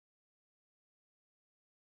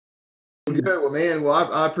Good. Well, man.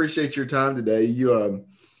 Well, I appreciate your time today.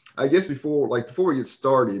 I guess before we get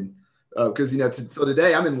started, because so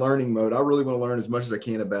today I'm in learning mode. I really want to learn as much as I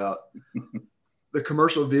can about the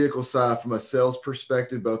commercial vehicle side from a sales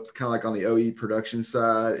perspective, both kind of like on the OE production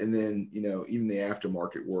side, and then even the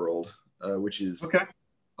aftermarket world, which is Okay.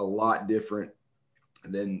 a lot different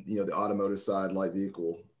than the automotive side, light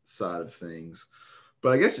vehicle side of things.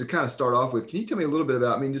 But I guess to kind of start off with, can you tell me a little bit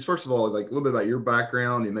about, just first of all, like a little bit about your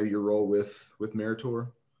background and maybe your role with Meritor?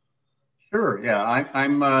 Sure. Yeah,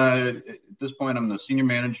 I'm at this point, I'm the senior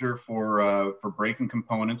manager for braking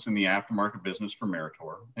components in the aftermarket business for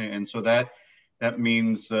Meritor, and so that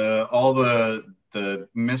means all the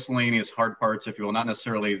miscellaneous hard parts, if you will, not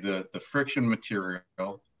necessarily the friction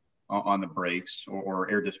material on the brakes or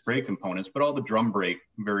air disc brake components, but all the drum brake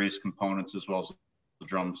various components as well as the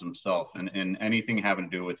drums themselves and anything having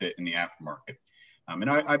to do with it in the aftermarket. And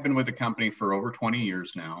I've been with the company for over 20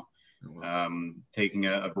 years now, taking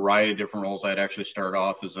a variety of different roles. I'd actually started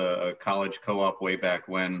off as a college co-op way back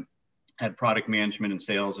when, had product management and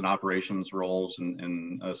sales and operations roles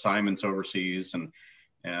and assignments overseas.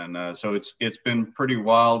 And so it's been pretty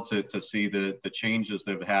wild to see the changes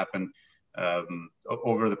that have happened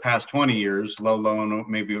over the past 20 years, let alone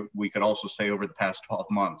maybe we could also say over the past 12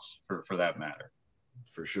 months for that matter.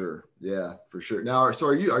 For sure. Yeah, for sure. Now, so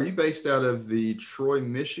are you based out of the Troy,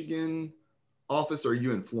 Michigan office, or are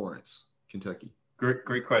you in Florence, Kentucky?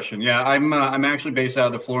 Great question. Yeah, I'm actually based out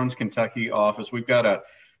of the Florence, Kentucky office. We've got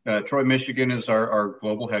Troy, Michigan is our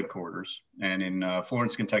global headquarters, and in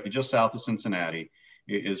Florence, Kentucky, just south of Cincinnati,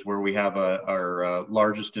 is where we have our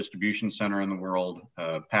largest distribution center in the world.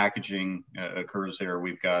 Packaging occurs there.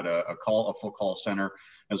 We've got a full call center,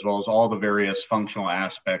 as well as all the various functional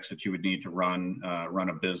aspects that you would need to run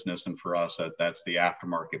a business. And for us, that's the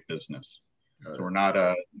aftermarket business. So we're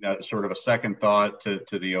not sort of a second thought to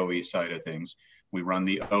the OE side of things. We run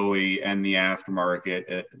the OE and the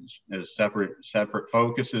aftermarket as separate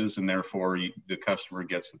focuses, and therefore the customer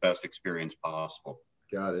gets the best experience possible.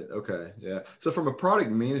 Got it. Okay. Yeah. So from a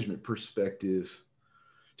product management perspective,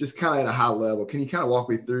 just kind of at a high level, can you kind of walk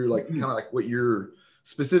me through kind of like what your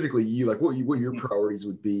what your priorities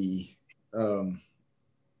would be? I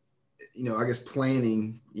guess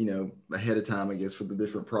planning, ahead of time, I guess, for the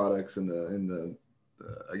different products and the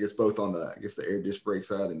I guess both on the air disc brake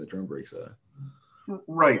side and the drum brake side.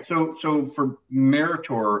 Right. So for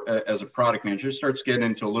Meritor as a product manager, it starts getting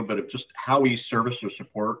into a little bit of just how we service or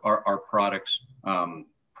support our products,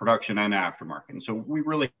 production and aftermarket. And so we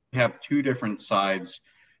really have two different sides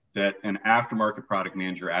that an aftermarket product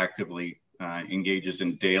manager actively engages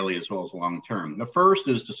in daily as well as long term. The first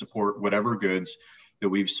is to support whatever goods that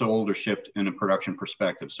we've sold or shipped in a production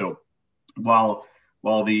perspective. So while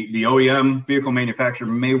the OEM vehicle manufacturer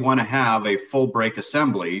may want to have a full brake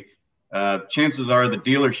assembly, chances are the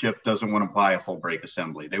dealership doesn't want to buy a full brake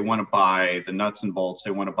assembly. They want to buy the nuts and bolts.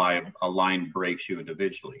 They want to buy a lined brake shoe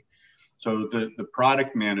individually. So the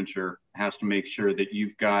product manager has to make sure that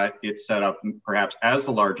you've got it set up perhaps as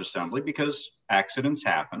a large assembly, because accidents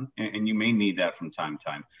happen and you may need that from time to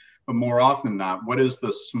time. But more often than not, what is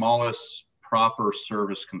the smallest proper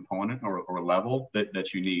service component or level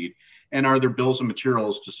that you need? And are there bills of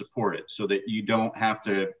materials to support it so that you don't have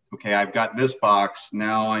to, okay, I've got this box,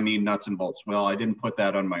 now I need nuts and bolts. Well, I didn't put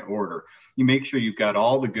that on my order. You make sure you've got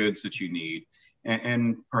all the goods that you need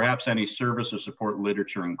and perhaps any service or support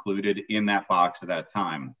literature included in that box at that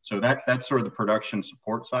time. So that's sort of the production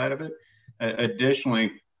support side of it.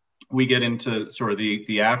 Additionally, we get into sort of the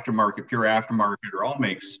aftermarket, pure aftermarket or all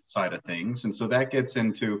makes side of things. And so that gets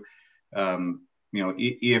into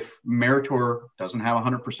if Meritor doesn't have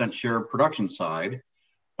 100% share of production side,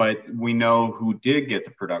 but we know who did get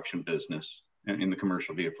the production business in the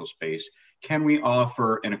commercial vehicle space, can we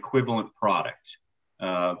offer an equivalent product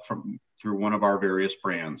through one of our various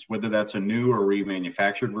brands, whether that's a new or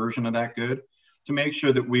remanufactured version of that good, to make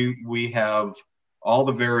sure that we have all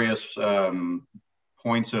the various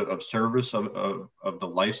points of service of the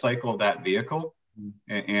life cycle of that vehicle.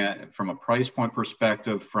 And from a price point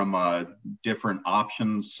perspective, from different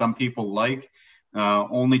options, some people like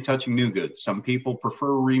only touching new goods. Some people prefer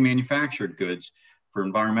remanufactured goods for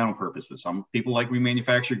environmental purposes. Some people like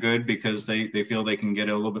remanufactured good because they feel they can get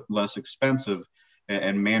it a little bit less expensive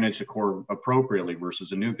and manage the core appropriately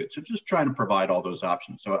versus a new good. So just trying to provide all those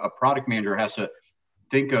options. So a product manager has to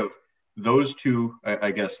think of those two,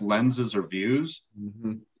 I guess, lenses or views.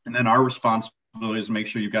 Mm-hmm. And then our responsibility is to make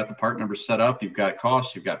sure you've got the part numbers set up, you've got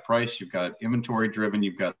costs, you've got price, you've got inventory driven,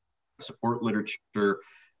 you've got support literature.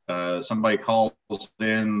 Somebody calls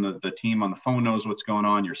in, the team on the phone knows what's going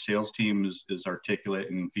on. Your sales team is articulate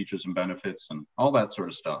in features and benefits and all that sort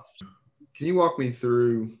of stuff. can you walk me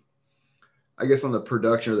through, I guess, on the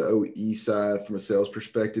production of the OE side from a sales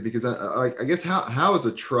perspective? Because I guess how is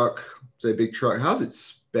a truck, say a big truck, how's it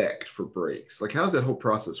spec'd for brakes? Like, how does that whole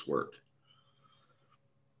process work?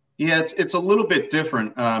 Yeah, it's a little bit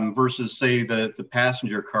different versus, say, the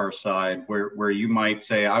passenger car side, where you might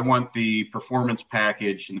say, I want the performance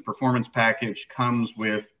package, and the performance package comes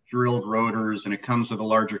with drilled rotors, and it comes with a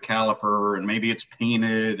larger caliper, and maybe it's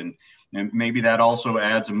painted, and maybe that also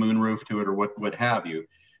adds a moonroof to it, or what have you.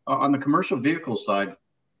 On the commercial vehicle side,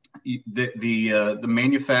 the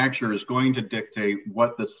manufacturer is going to dictate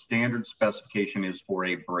what the standard specification is for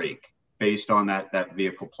a brake based on that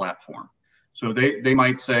vehicle platform. So they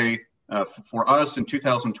might say, for us in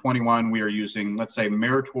 2021, we are using, let's say,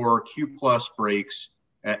 Meritor Q Plus brakes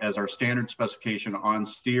as our standard specification on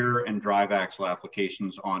steer and drive axle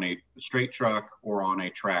applications on a straight truck or on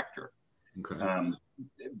a tractor. Okay.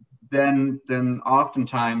 Then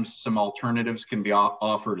oftentimes some alternatives can be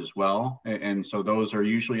offered as well. And so those are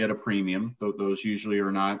usually at a premium. Those usually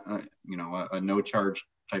are not, a no charge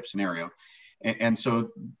type scenario. And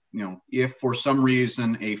so, if for some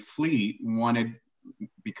reason a fleet wanted,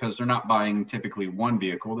 because they're not buying typically one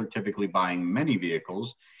vehicle, they're typically buying many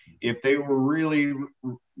vehicles. If they were really,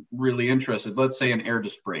 really interested, let's say an air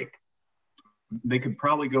disc brake, they could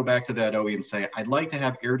probably go back to that OE and say, I'd like to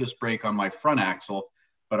have air disc brake on my front axle,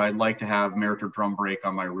 but I'd like to have Meritor drum brake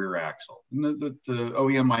on my rear axle. And the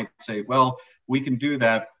OEM might say, well, we can do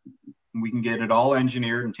that. We can get it all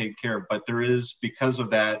engineered and taken care of, but there is, because of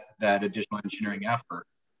that additional engineering effort,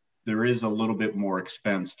 there is a little bit more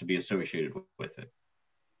expense to be associated with it.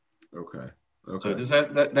 Okay. So does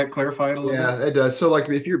that clarify it a little bit? Yeah, it does. So like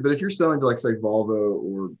if you're selling to, like, say Volvo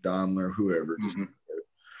or Daimler, whoever, Mm-hmm.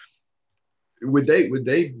 would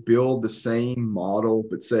they build the same model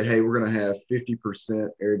but say, hey, we're going to have 50%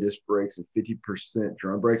 air disc brakes and 50%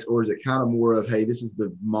 drum brakes? Or is it kind of more of, hey, this is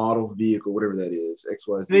the model vehicle, whatever that is,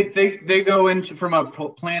 XYZ? They go into, from a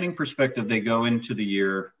planning perspective, they go into the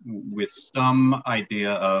year with some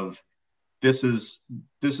idea of, this is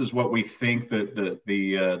what we think that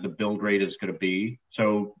the build rate is going to be,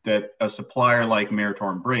 so that a supplier like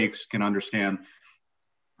Meritor and Brakes can understand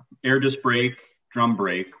air disc brake, drum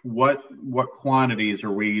brake, what quantities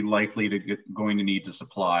are we likely to going to need to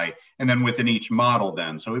supply, and then within each model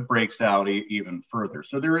then, so it breaks out even further.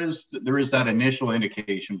 So there is that initial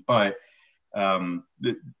indication, but the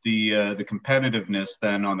competitiveness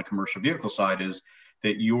then on the commercial vehicle side is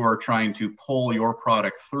that you are trying to pull your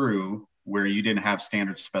product through where you didn't have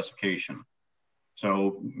standard specification.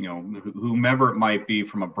 So, whomever it might be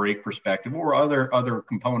from a brake perspective or other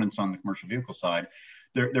components on the commercial vehicle side,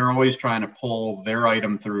 they're always trying to pull their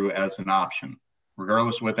item through as an option,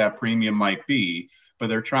 regardless of what that premium might be. But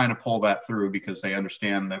they're trying to pull that through because they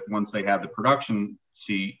understand that once they have the production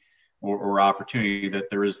seat or opportunity,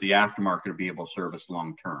 that there is the aftermarket to be able to service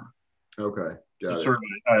long term. Okay, got it. Sort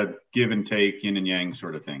of a give and take, yin and yang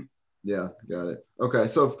sort of thing. Yeah, got it. Okay,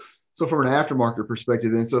 so from an aftermarket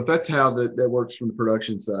perspective, then, so if that's how that works from the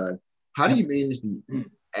production side, how do you manage the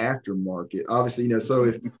aftermarket? Obviously, so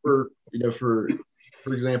if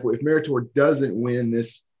for example, if Meritor doesn't win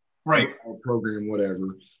this program,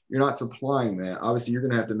 whatever, you're not supplying that. Obviously, you're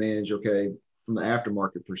going to have to manage, okay, from the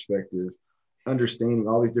aftermarket perspective, understanding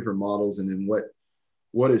all these different models, and then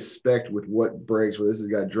what is spec'd with what brakes. Well, this has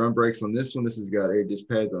got drum brakes on this one. This has got air disc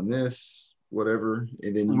pads on this, whatever.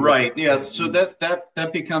 And then so that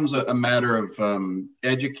becomes a matter of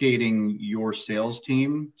educating your sales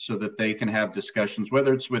team so that they can have discussions,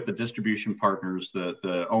 whether it's with the distribution partners,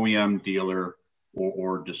 the OEM dealer,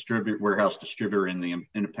 or warehouse distributor in the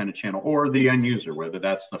independent channel, or the end user, whether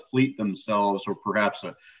that's the fleet themselves or perhaps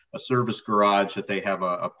a service garage that they have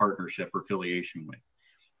a partnership or affiliation with.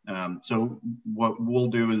 So what we'll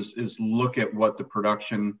do is look at what the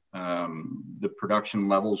production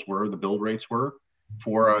levels were, the build rates were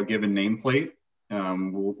for a given nameplate.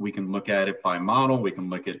 We can look at it by model. We can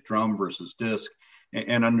look at drum versus disc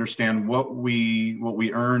and understand what we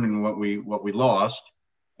earned and what we lost.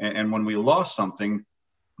 And when we lost something,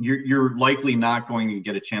 you're likely not going to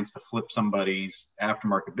get a chance to flip somebody's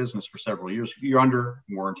aftermarket business for several years. You're under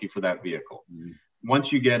warranty for that vehicle. Mm-hmm.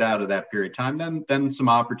 Once you get out of that period of time, then some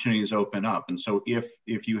opportunities open up. And so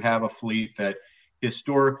if you have a fleet that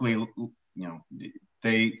historically,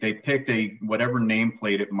 they picked whatever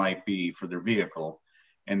nameplate it might be for their vehicle,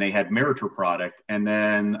 and they had Meritor product, and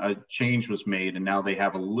then a change was made, and now they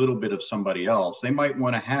have a little bit of somebody else, they might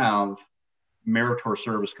want to have Meritor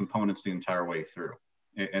service components the entire way through.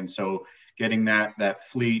 And so getting that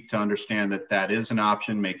fleet to understand that is an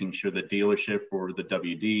option, making sure the dealership or the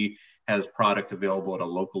WD has product available at a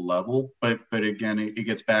local level. But again, it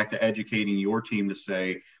gets back to educating your team to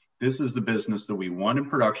say, this is the business that we want in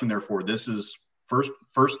production. Therefore, this is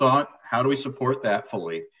first thought, how do we support that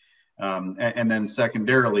fully? And then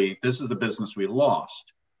secondarily, this is the business we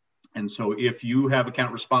lost. And so if you have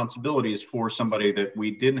account responsibilities for somebody that we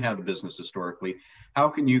didn't have the business historically, how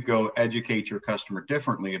can you go educate your customer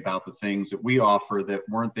differently about the things that we offer that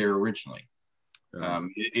weren't there originally?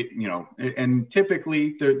 And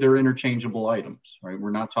typically they're interchangeable items, right?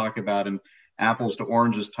 We're not talking about an apples to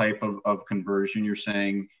oranges type of conversion. You're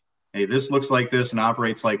saying, hey, this looks like this and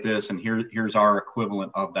operates like this, and here's our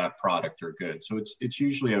equivalent of that product or good. So it's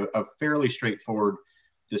usually a fairly straightforward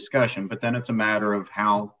discussion, but then it's a matter of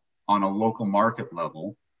how, on a local market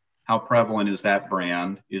level, how prevalent is that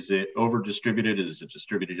brand? Is it over distributed? Is it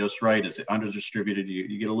distributed just right? Is it under distributed?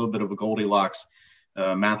 You get a little bit of a Goldilocks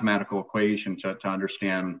mathematical equation to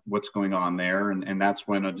understand what's going on there. And that's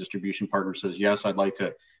when a distribution partner says, yes, I'd like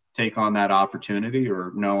to take on that opportunity,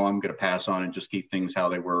 or no, I'm going to pass on and just keep things how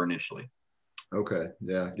they were initially. Okay.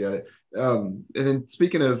 Yeah. Got it. And then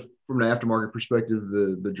speaking of, from an aftermarket perspective,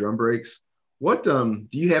 the drum brakes, what do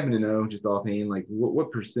you happen to know, just offhand, like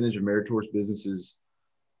what percentage of Meritor's business is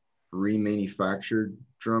remanufactured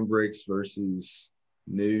drum brakes versus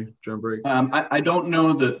new drum brakes? I don't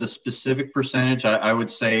know the specific percentage. I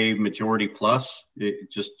would say majority plus.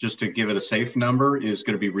 Just to give it a safe number, is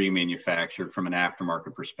going to be remanufactured from an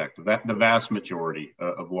aftermarket perspective. That the vast majority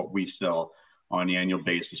of what we sell on an annual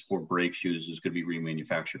basis for brake shoes is going to be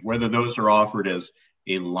remanufactured. Whether those are offered as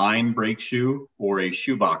a line brake shoe or a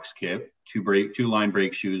shoebox kit, two line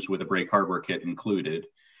brake shoes with a brake hardware kit included.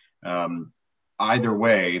 Either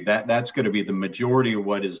way, that's going to be the majority of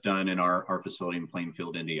what is done in our facility in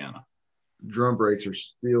Plainfield, Indiana. Drum brakes are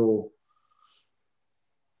still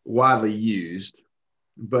widely used,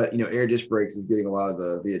 but air disc brakes is getting a lot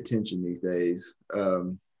of the attention these days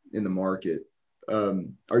in the market.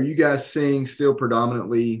 Are you guys seeing still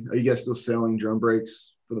predominantly? Are you guys still selling drum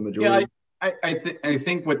brakes for the majority? Yeah, I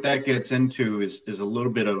think what that gets into is a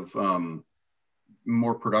little bit of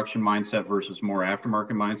more production mindset versus more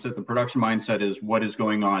aftermarket mindset. The production mindset is what is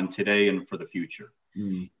going on today and for the future.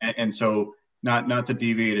 And so not to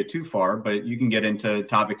deviate it too far, but you can get into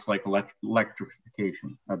topics like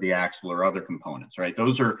electrification of the axle or other components, right?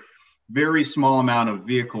 Those are very small amount of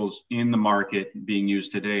vehicles in the market being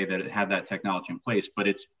used today that have that technology in place, but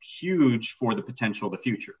it's huge for the potential of the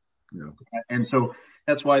future. Yeah. And so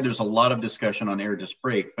that's why there's a lot of discussion on air disc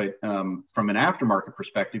brake. But from an aftermarket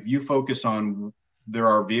perspective, you focus on, there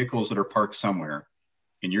are vehicles that are parked somewhere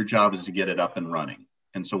and your job is to get it up and running.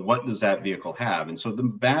 And so what does that vehicle have? And so the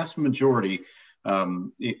vast majority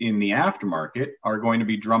in the aftermarket are going to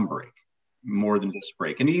be drum brake more than disc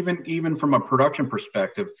brake. And even from a production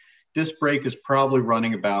perspective, disc brake is probably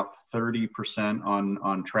running about 30%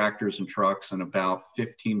 on tractors and trucks and about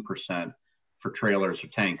 15% for trailers or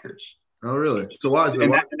tankers. Oh, really? So why is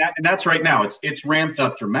that? And that's right now. It's ramped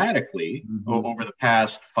up dramatically over the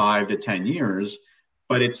past 5 to 10 years,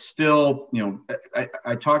 but it's still,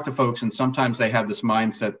 I talk to folks and sometimes they have this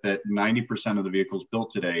mindset that 90% of the vehicles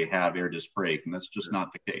built today have air disc brake, and that's just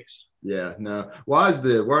not the case. Yeah, no. Why is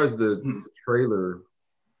the trailer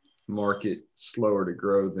market slower to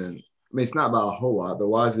grow than? I mean, it's not by a whole lot, but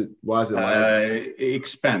why is it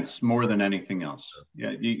expense more than anything else?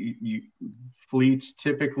 Yeah, fleets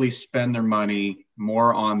typically spend their money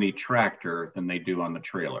more on the tractor than they do on the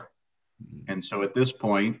trailer. And so at this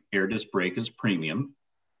point, air disc brake is premium.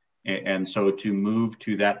 And so to move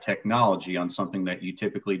to that technology on something that you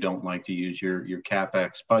typically don't like to use your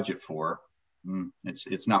CapEx budget for,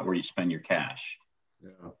 it's not where you spend your cash.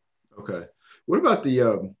 Yeah. Okay. What about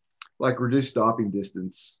the reduced stopping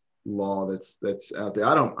distance law that's out there?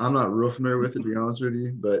 I'm not real familiar with it, to be honest with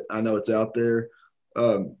you, but I know it's out there.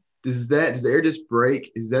 Does the air disc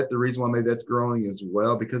brake, is that the reason why maybe that's growing as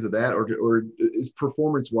well because of that, or is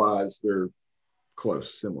performance wise they're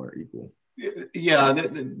close, similar, equal? Yeah,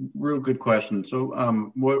 real good question.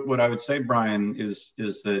 So what I would say, Brian, is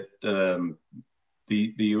that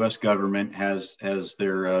the U.S. government has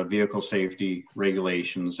their vehicle safety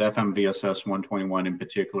regulations, FMVSS 121 in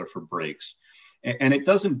particular for brakes. And it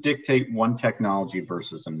doesn't dictate one technology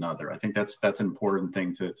versus another. I think that's an important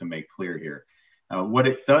thing to make clear here. What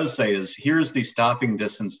it does say is, here's the stopping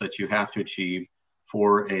distance that you have to achieve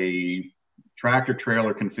for a tractor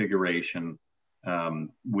trailer configuration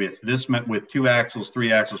with 2 axles,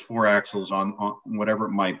 3 axles, 4 axles on whatever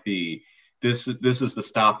it might be. This is the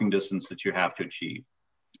stopping distance that you have to achieve.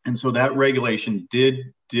 And so that regulation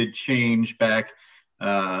did change back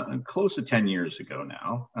close to 10 years ago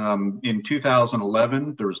now. In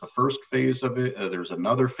 2011, there was the first phase of it. There's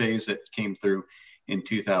another phase that came through in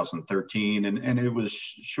 2013, and it was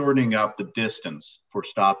shortening up the distance for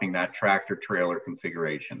stopping that tractor trailer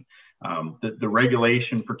configuration. The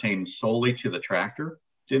regulation pertained solely to the tractor,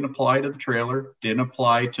 didn't apply to the trailer, didn't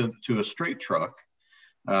apply to a straight truck,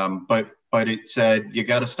 but it said you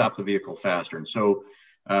got to stop the vehicle faster. And so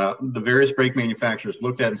the various brake manufacturers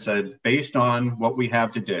looked at it and said, based on what we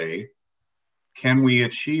have today, can we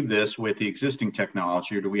achieve this with the existing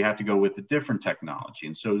technology, or do we have to go with a different technology?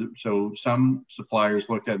 And so some suppliers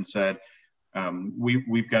looked at it and said,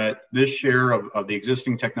 we've got this share of the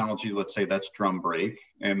existing technology, let's say that's drum brake,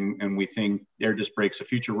 and we think air disc brake's the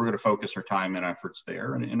future. We're going to focus our time and efforts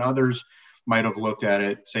there. And others might have looked at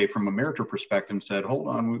it, say from a Meritor perspective, and said, hold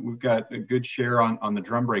on, we've got a good share on the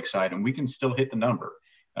drum brake side, and we can still hit the number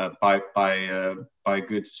by a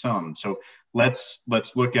good sum. So let's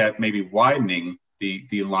look at maybe widening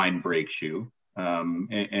the line brake shoe,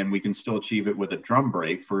 and we can still achieve it with a drum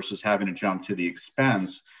brake versus having to jump to the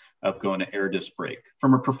expense of going to air disc brake.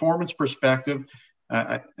 From a performance perspective,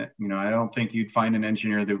 I don't think you'd find an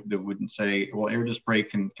engineer that wouldn't say, well, air disc brake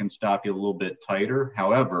can stop you a little bit tighter.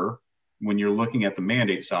 However, when you're looking at the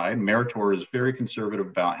mandate side, Meritor is very conservative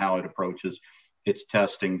about how it approaches its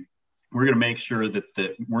testing. We're going to make sure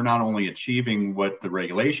that we're not only achieving what the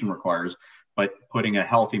regulation requires, but putting a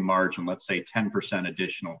healthy margin, let's say 10%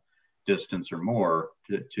 additional distance or more,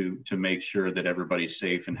 to make sure that everybody's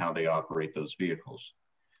safe in how they operate those vehicles.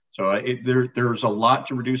 So there's a lot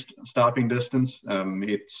to reduce stopping distance.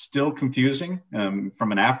 It's still confusing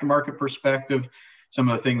from an aftermarket perspective. Some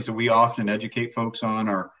of the things that we often educate folks on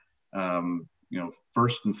are,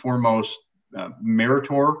 first and foremost,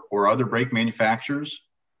 Meritor or other brake manufacturers,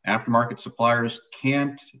 aftermarket suppliers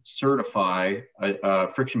can't certify a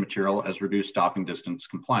friction material as reduced stopping distance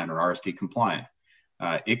compliant or RSD compliant.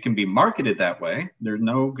 It can be marketed that way. There's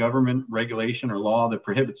no government regulation or law that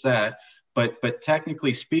prohibits that. But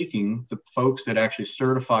technically speaking, the folks that actually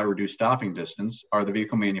certify reduced stopping distance are the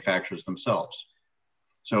vehicle manufacturers themselves.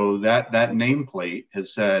 So that nameplate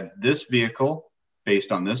has said this vehicle,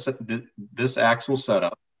 based on this axle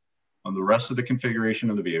setup, on the rest of the configuration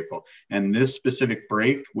of the vehicle, and this specific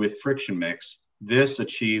brake with friction mix, this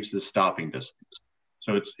achieves the stopping distance.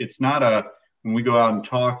 So it's not when we go out and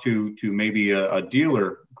talk to maybe a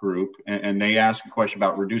dealer group and they ask a question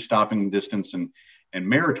about reduced stopping distance and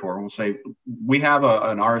Meritor, we'll say, we have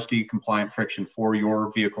an RSD compliant friction for your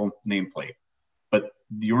vehicle nameplate, but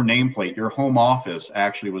your nameplate, your home office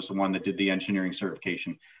actually was the one that did the engineering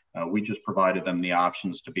certification. We just provided them the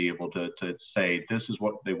options to be able to say, this is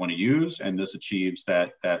what they want to use, and this achieves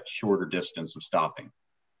that shorter distance of stopping.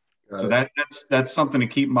 So that's something to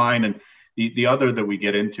keep in mind. And the other that we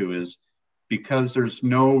get into is, because there's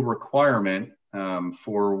no requirement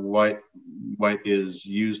for what is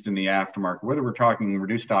used in the aftermarket, whether we're talking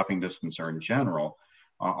reduced stopping distance or in general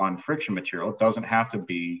on friction material, it doesn't have to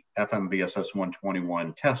be FMVSS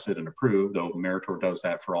 121 tested and approved, though Meritor does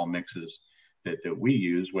that for all mixes that we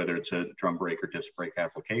use, whether it's a drum brake or disc brake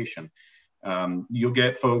application. You'll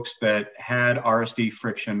get folks that had RSD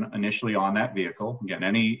friction initially on that vehicle. Again,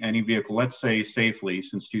 any vehicle, let's say safely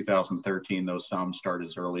since 2013, those some start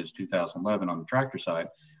as early as 2011 on the tractor side.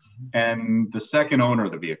 And the second owner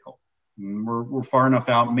of the vehicle, we're far enough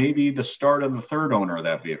out, maybe the start of the third owner of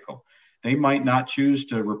that vehicle, they might not choose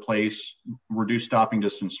to replace reduced stopping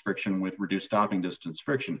distance friction with reduced stopping distance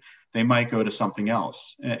friction. They might go to something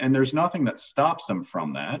else. And there's nothing that stops them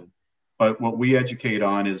from that. But what we educate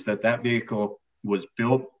on is that vehicle was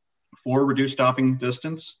built for reduced stopping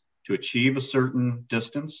distance to achieve a certain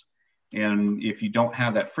distance. And if you don't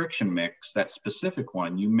have that friction mix, that specific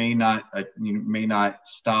one, you may not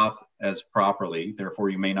stop as properly. Therefore,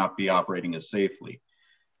 you may not be operating as safely.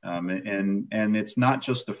 And it's not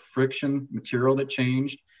just the friction material that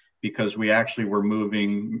changed, because we actually were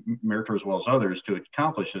moving, Meritor as well as others, to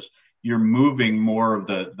accomplish this. You're moving more of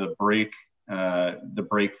the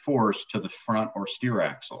brake force to the front or steer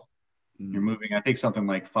axle. Mm-hmm. You're moving, I think, something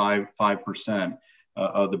like 5%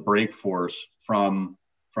 of the brake force from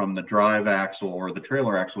the drive axle or the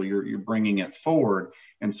trailer axle. You're bringing it forward.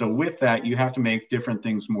 And so with that, you have to make different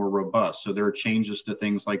things more robust. So there are changes to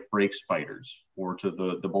things like brake spiders or to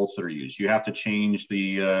the bolts that are used. You have to change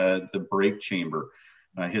the brake chamber.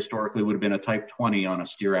 Historically would have been a type 20 on a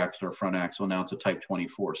steer axle or front axle. Now it's a type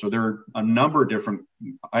 24. So there are a number of different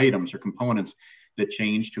items or components that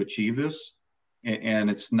change to achieve this. And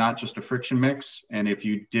it's not just a friction mix. And if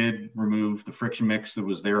you did remove the friction mix that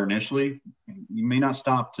was there initially, you may not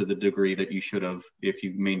stop to the degree that you should have if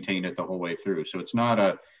you maintained it the whole way through. So it's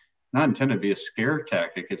not not intended to be a scare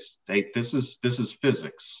tactic. It's, hey, this is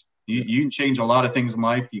physics. You can change a lot of things in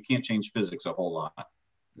life. You can't change physics a whole lot.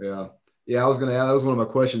 Yeah. Yeah. I was going to ask, that was one of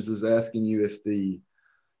my questions, is asking you if the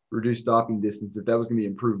reduced stopping distance, if that was going to be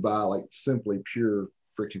improved by like simply pure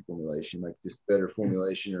friction formulation, like just better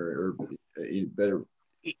formulation or better.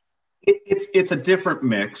 It's a different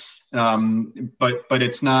mix, but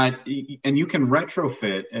it's not, and you can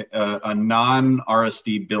retrofit a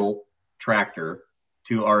non-RSD built tractor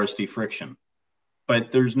to RSD friction,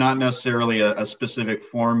 but there's not necessarily a specific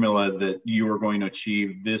formula that you are going to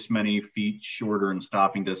achieve this many feet shorter in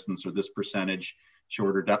stopping distance or this percentage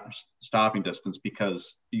shorter stopping distance,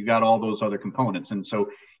 because you got all those other components. And so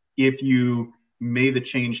if you made the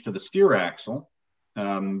change to the steer axle,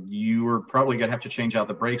 you are probably going to have to change out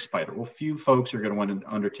the brake spider. Well, few folks are going to want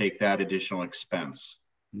to undertake that additional expense.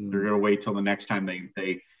 They're going to wait till the next time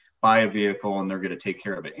they buy a vehicle, and they're going to take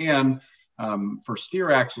care of it. And for steer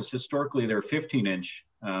axles, historically, they're 15-inch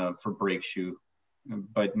for brake shoe,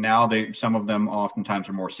 but now some of them oftentimes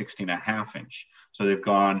are more 16.5-inch. So they've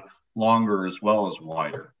gone longer as well as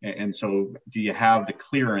wider. And so do you have the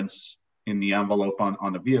clearance in the envelope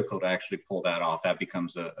on the vehicle to actually pull that off? That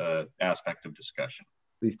becomes a aspect of discussion.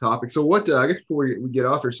 These topics. So what, I guess before we get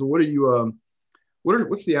off here, so what are you,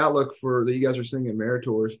 what's the outlook for that you guys are seeing at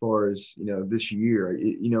Meritor as far as, this year? Are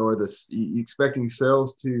you expecting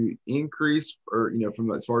sales to increase, or,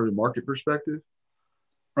 from as far as the market perspective?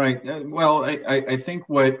 Right. Well, I think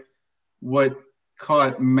what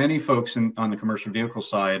caught many folks on the commercial vehicle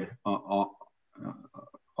side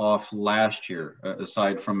off last year,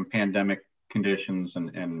 aside from pandemic conditions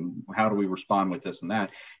and how do we respond with this and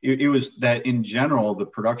that, it was that in general, the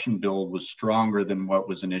production build was stronger than what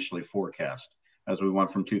was initially forecast as we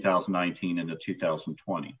went from 2019 into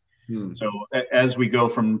 2020. So as we go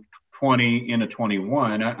from 20 into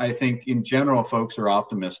 21, I think in general, folks are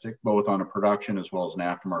optimistic, both on a production as well as an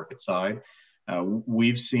aftermarket side.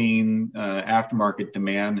 We've seen aftermarket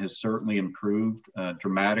demand has certainly improved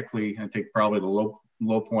dramatically. I think probably the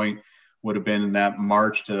low point would have been in that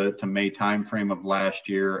March to May timeframe of last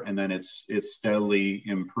year, and then it's steadily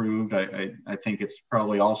improved. I think it's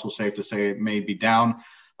probably also safe to say it may be down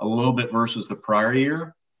a little bit versus the prior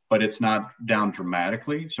year, but it's not down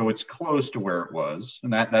dramatically. So it's close to where it was,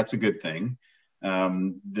 and that's a good thing.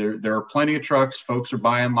 There are plenty of trucks. Folks are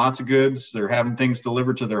buying lots of goods. They're having things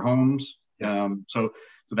delivered to their homes. So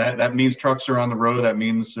that means trucks are on the road. That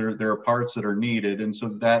means there are parts that are needed. And so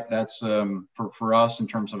that's for us in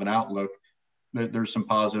terms of an outlook, there's some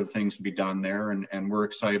positive things to be done there. And we're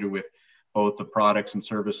excited with both the products and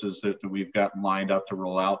services that we've got lined up to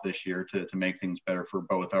roll out this year to make things better for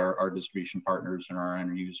both our distribution partners and our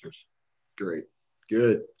end users. Great.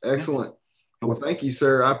 Good. Excellent. Well, thank you,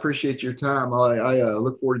 sir. I appreciate your time. I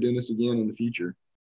look forward to doing this again in the future.